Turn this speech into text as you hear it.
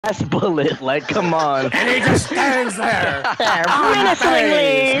last bullet. Like, come on. And he just stands there.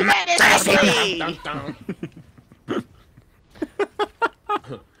 Menacingly.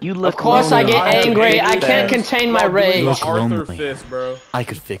 You look. Of course, I get angry. I can't contain my rage. The Arthur lonely. fist, bro. I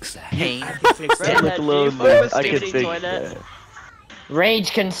could fix that. Hey. You look lonely. I could fix that.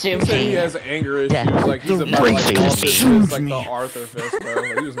 Rage consumed He said he me. has anger issues. Yeah. Like he's The about like rage Arthur fist, consumes like me. the Arthur fist, bro.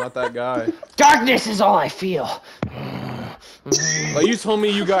 Like, he was not that guy. Darkness is all I feel. Like you told me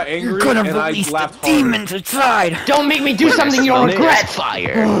you got angry You're gonna and I release the laughed harder. demons inside. Don't make me do something you'll regret.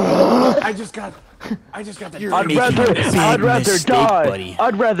 Fire. I just got the. I'd making a big rather mistake, die. buddy.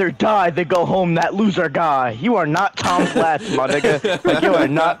 I'd rather die than go home that loser guy. You are not Tom Flats, my nigga. Like, you are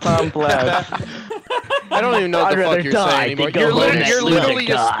not Tom Flats. I don't even know what I'd the fuck rather you're die saying anymore. than go home that You're loser literally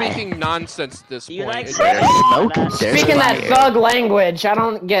just guy. speaking nonsense at this You point. like Smoke? There's Speaking that fire. thug language, I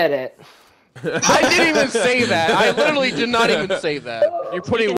don't get it. I didn't even say that. I literally did not even say that. You're putting